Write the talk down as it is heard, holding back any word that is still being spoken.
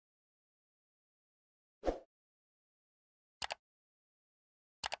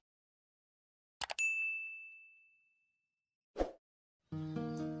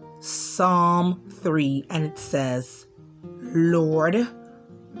Psalm 3, and it says, Lord,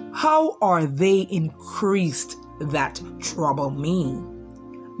 how are they increased that trouble me?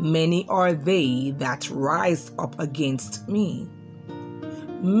 Many are they that rise up against me.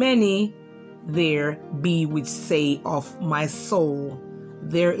 Many there be which say of my soul,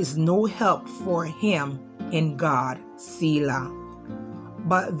 there is no help for him in God, Selah.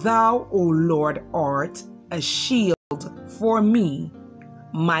 But thou, O Lord, art a shield for me,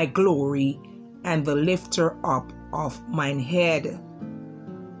 my glory, and the lifter up of mine head.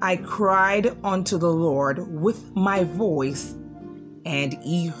 I cried unto the Lord with my voice, and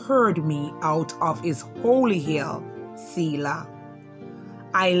he heard me out of his holy hill, Selah.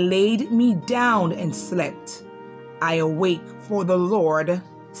 I laid me down and slept. I awake, for the Lord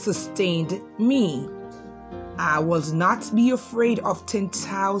sustained me. I will not be afraid of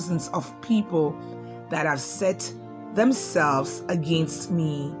 10,000s of people that have set themselves against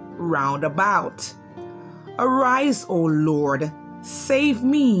me round about. Arise, O Lord, save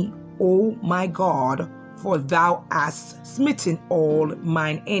me, O my God, for thou hast smitten all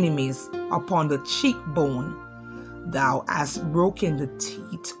mine enemies upon the cheekbone. Thou hast broken the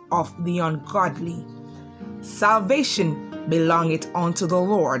teeth of the ungodly. Salvation belongeth unto the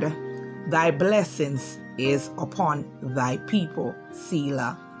Lord. Thy blessings is upon thy people,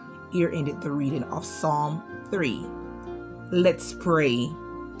 Selah. Here ended the reading of Psalm 3. Let's pray.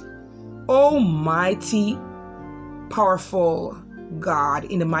 Almighty, powerful God,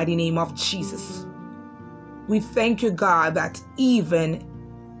 in the mighty name of Jesus, we thank you, God, that even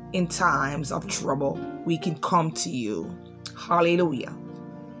in times of trouble, we can come to you. Hallelujah.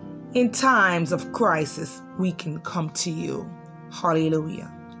 In times of crisis, we can come to you.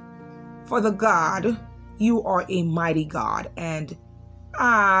 Hallelujah. Father God, you are a mighty God, and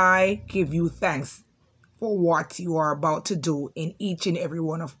I give you thanks for what you are about to do in each and every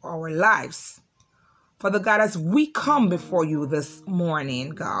one of our lives. Father God, as we come before you this morning,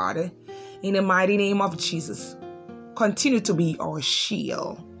 God, in the mighty name of Jesus, continue to be our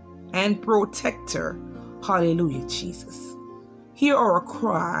shield and protector. Hallelujah, Jesus. Hear our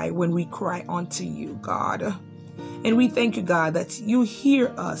cry when we cry unto you, God. And we thank you, God, that you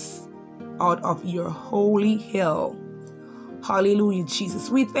hear us out of your holy hill. Hallelujah, Jesus.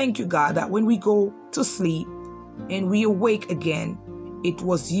 We thank you, God, that when we go to sleep and we awake again, it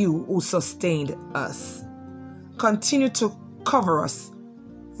was you who sustained us. Continue to cover us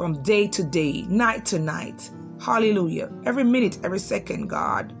from day to day, night to night. Hallelujah. Every minute, every second,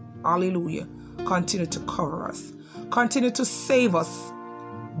 God. Hallelujah. Continue to cover us. Continue to save us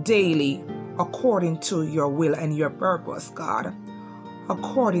daily according to your will and your purpose, God.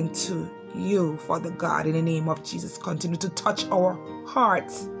 According to you, Father God, in the name of Jesus, continue to touch our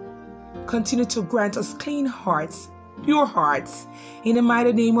hearts. Continue to grant us clean hearts, pure hearts. In the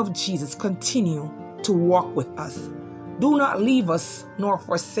mighty name of Jesus, continue to walk with us. Do not leave us nor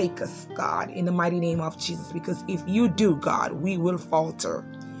forsake us, God, in the mighty name of Jesus, because if you do, God, we will falter.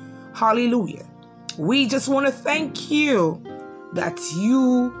 Hallelujah. We just want to thank you that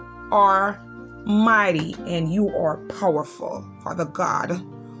you are mighty and you are powerful, Father God.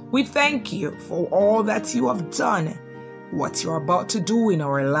 We thank you for all that you have done, what you're about to do in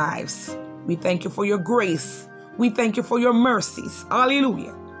our lives. We thank you for your grace. We thank you for your mercies.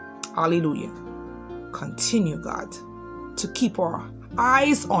 Hallelujah. Hallelujah. Continue, God, to keep our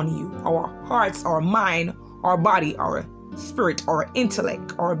eyes on you, our hearts, our mind, our body, our spirit, our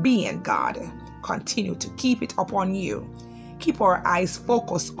intellect, our being, God. Continue to keep it upon you. Keep our eyes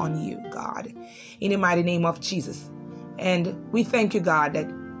focused on you, God, in the mighty name of Jesus. And we thank you, God,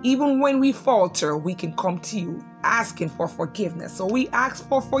 that even when we falter, we can come to you asking for forgiveness. So we ask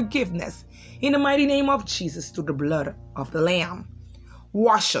for forgiveness in the mighty name of Jesus through the blood of the Lamb.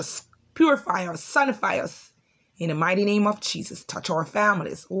 Wash us, purify us, sanctify us in the mighty name of Jesus. Touch our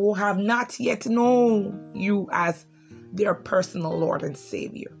families who have not yet known you as their personal Lord and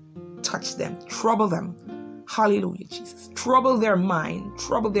Savior. Touch them, trouble them. Hallelujah, Jesus. Trouble their mind,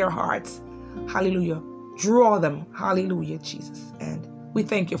 trouble their hearts. Hallelujah. Draw them. Hallelujah, Jesus. And we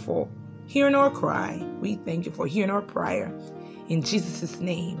thank you for hearing our cry. We thank you for hearing our prayer. In Jesus'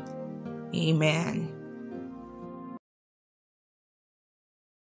 name, amen.